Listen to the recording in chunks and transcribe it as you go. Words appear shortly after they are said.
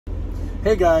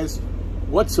Hey guys,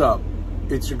 what's up?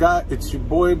 It's your guy, it's your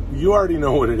boy, you already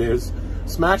know what it is.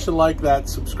 Smash and like that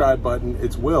subscribe button.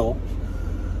 It's Will.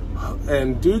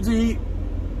 And Dudesy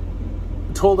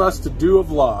told us to do a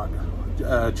vlog.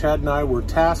 Chad and I were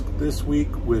tasked this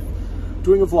week with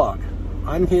doing a vlog.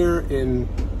 I'm here in...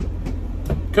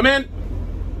 Come in!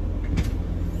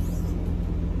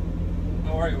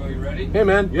 How are you? Will, you ready? Hey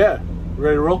man, yeah.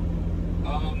 Ready to roll?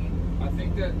 I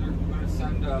think that they're going to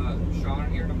send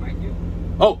Sean here to mic you.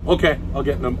 Oh, okay. I'll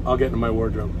get into my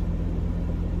wardrobe.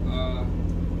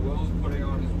 Will's putting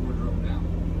on his wardrobe now.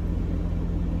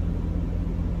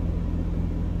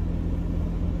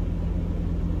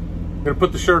 I'm gonna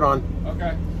put the shirt on.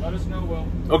 Okay, let us know, Will.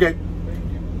 Okay. Thank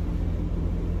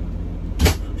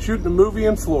you. Shooting a movie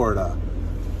in Florida.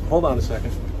 Hold on a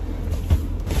second.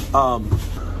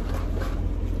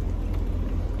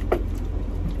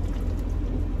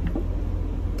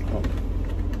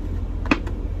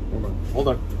 Hold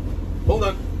on. Hold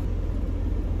on.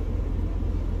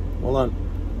 Hold on.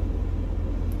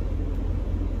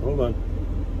 Hold on.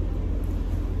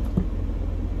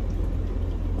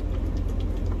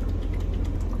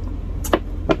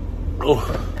 Oh.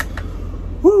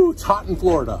 Woo, it's hot in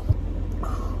Florida.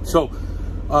 So,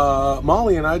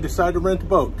 Molly and I decided to rent a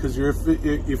boat because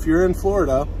if you're in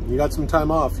Florida, you got some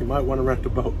time off, you might want to rent a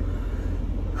boat.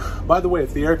 By the way,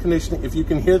 if you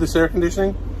can hear this air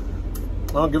conditioning,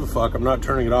 I don't give a fuck. I'm not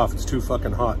turning it off. It's too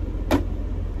fucking hot.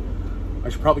 I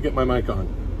should probably get my mic on.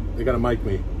 They gotta mic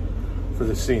me for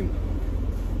this scene.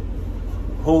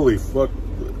 Holy fuck.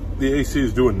 The AC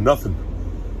is doing nothing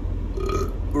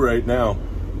right now.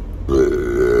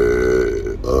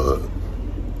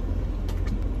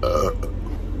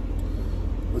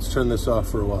 Let's turn this off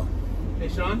for a while. Hey,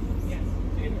 Sean? Yes.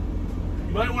 You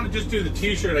might want to just do the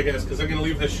t-shirt, I guess, because I'm gonna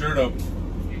leave this shirt open.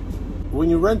 When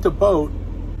you rent a boat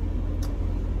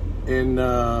in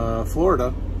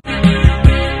Florida,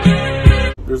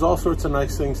 there's all sorts of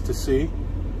nice things to see.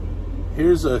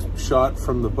 Here's a shot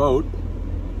from the boat.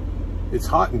 It's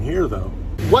hot in here though.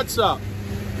 What's up?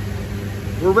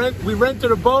 We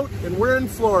rented a boat and we're in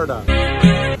Florida.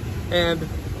 And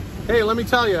hey, let me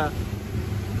tell you,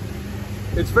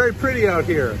 it's very pretty out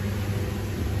here.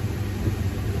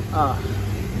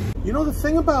 You know, the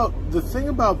thing about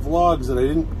vlogs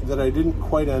that I didn't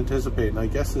quite anticipate, and I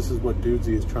guess this is what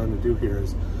Dudesy is trying to do here,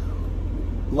 is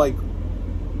like,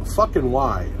 fucking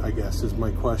why, I guess, is my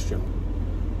question.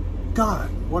 God,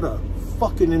 what a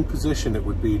fucking imposition it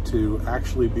would be to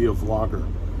actually be a vlogger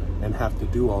and have to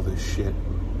do all this shit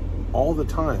all the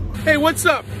time. Hey, what's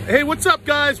up? Hey, what's up,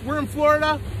 guys? We're in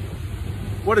Florida.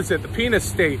 What is it? The penis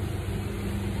state.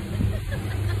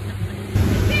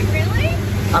 Is it really?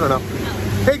 I don't know.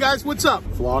 Hey guys, what's up?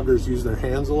 Vloggers use their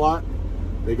hands a lot.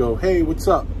 They go, hey, what's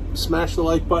up? Smash the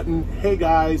like button. Hey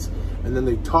guys. And then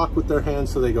they talk with their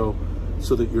hands so that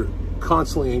you're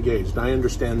constantly engaged. I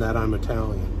understand that. I'm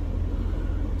Italian.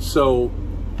 So,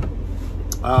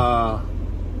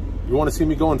 you want to see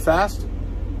me going fast?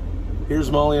 Here's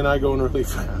Molly and I going really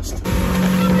fast. Oh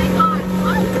my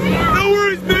god. No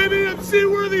worries, baby. I'm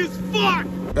seaworthy as fuck.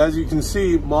 As you can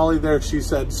see, Molly there, she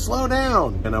said, slow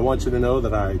down. And I want you to know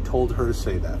that I told her to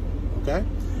say that, okay?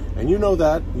 And you know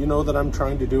that I'm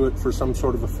trying to do it for some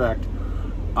sort of effect,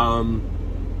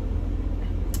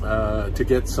 to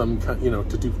get some,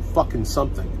 to do fucking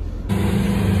something.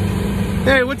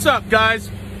 Hey, what's up, guys?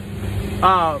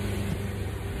 I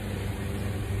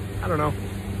don't know.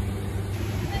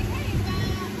 Like, hey,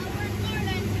 we're in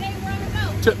Florida and today we're on a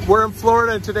boat. We're in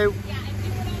Florida and today... Yeah,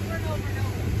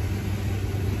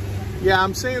 Yeah,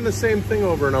 I'm and do it over and over and over. saying the same thing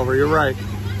over and over. You're right.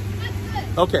 That's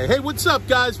good. Okay, hey, what's up,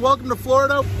 guys? Welcome to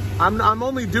Florida. I'm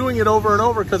only doing it over and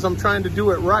over because I'm trying to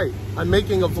do it right. I'm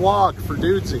making a vlog for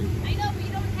Dudesy. I know, but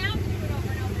you don't have to do it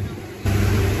over and over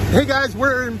and over. Hey guys,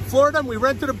 we're in Florida and we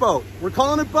rented a boat. We're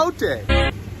calling it Boat Day.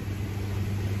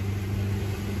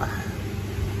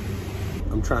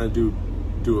 I'm trying to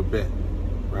do a bit,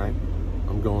 right?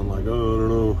 I'm going like, oh, I don't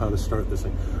know how to start this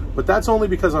thing. But that's only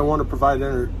because I want to provide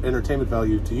entertainment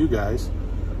value to you guys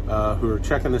who are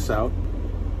checking this out.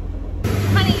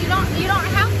 Honey, you don't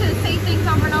have to say things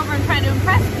over and over and try to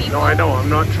impress people. No, I know. I'm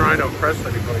not trying to impress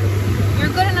anybody.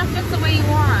 You're good enough just the way you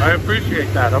are. I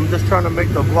appreciate that. I'm just trying to make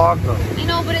the vlog though. I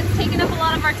know, but it's taking up a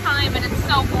lot of our time and it's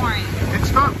so boring.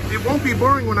 It's not, it won't be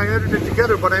boring when I edit it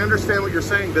together, but I understand what you're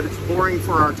saying, that it's boring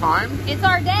for our time. It's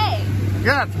our day.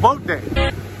 Yeah, it's boat day.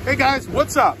 Hey guys,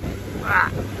 what's up? Ah.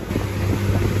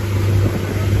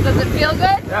 Does it feel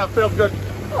good? Yeah, it feels good.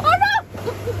 Oh no!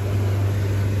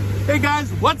 Hey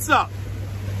guys, what's up?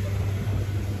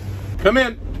 Come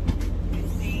in.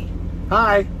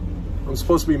 Hi. I'm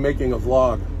supposed to be making a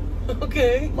vlog.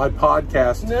 Okay. My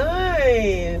podcast.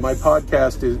 Nice. My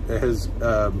podcast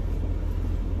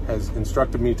has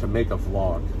instructed me to make a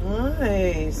vlog.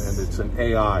 Nice. And it's an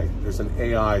AI. There's an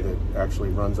AI that actually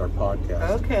runs our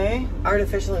podcast. Okay.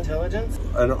 Artificial intelligence?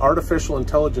 An artificial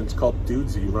intelligence called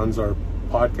Dudesy runs our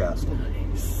podcast.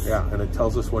 Nice. Yeah, and it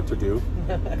tells us what to do.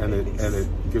 Nice. And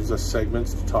it gives us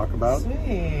segments to talk about.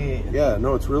 Sweet. Yeah,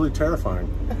 no, it's really terrifying.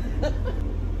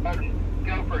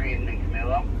 Go for anything,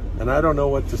 Camilo. And I don't know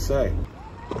what to say.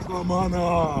 Come on.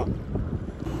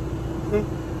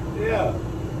 Yeah.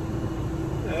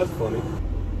 That's funny.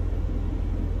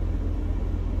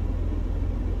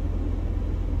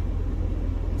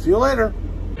 See you later.